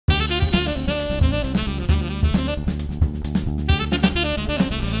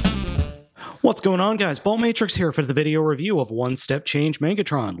What's going on, guys? Baltmatrix here for the video review of One Step Change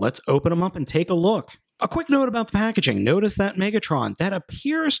Megatron. Let's open them up and take a look. A quick note about the packaging. Notice that Megatron. That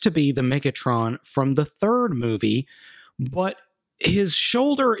appears to be the Megatron from the third movie, but his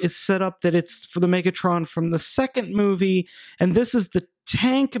shoulder is set up that it's for the Megatron from the second movie, and this is the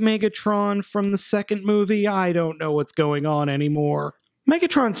tank Megatron from the second movie. I don't know what's going on anymore.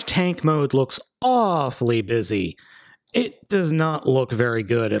 Megatron's tank mode looks awfully busy. It does not look very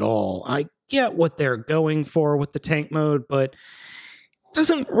good at all. I get what they're going for with the tank mode, but it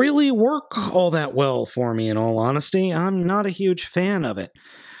doesn't really work all that well for me, in all honesty. I'm not a huge fan of it.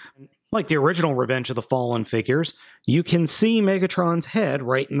 Like the original Revenge of the Fallen figures, you can see Megatron's head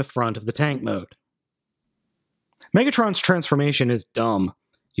right in the front of the tank mode. Megatron's transformation is dumb.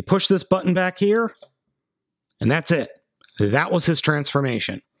 You push this button back here, and that's it. That was his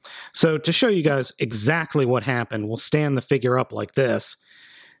transformation. So to show you guys exactly what happened, we'll stand the figure up like this,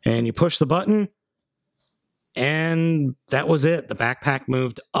 and you push the button, and that was it. The backpack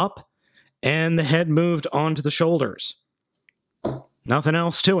moved up, and the head moved onto the shoulders. Nothing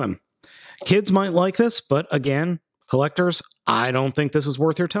else to him. Kids might like this, but again, collectors, I don't think this is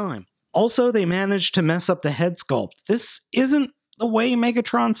worth your time. Also, they managed to mess up the head sculpt. This isn't the way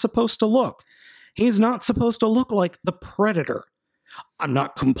Megatron's supposed to look. He's not supposed to look like the Predator. I'm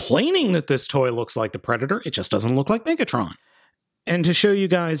not complaining that this toy looks like the Predator, it just doesn't look like Megatron. And to show you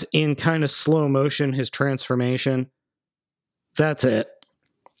guys in kind of slow motion his transformation, that's it.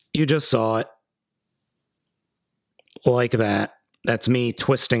 You just saw it. Like that. That's me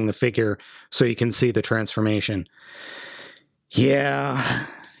twisting the figure so you can see the transformation. Yeah.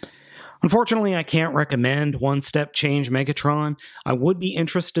 Unfortunately, I can't recommend One Step Change Megatron. I would be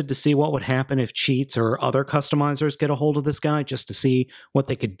interested to see what would happen if Cheats or other customizers get a hold of this guy, just to see what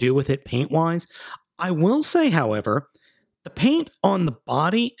they could do with it paint-wise. I will say, however, the paint on the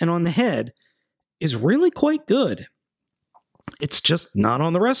body and on the head is really quite good. It's just not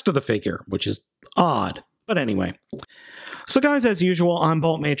on the rest of the figure, which is odd. But anyway. So guys, as usual, I'm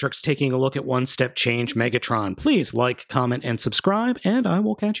baltmatrix taking a look at One Step Change Megatron. Please like, comment, and subscribe, and I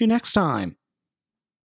will catch you next time.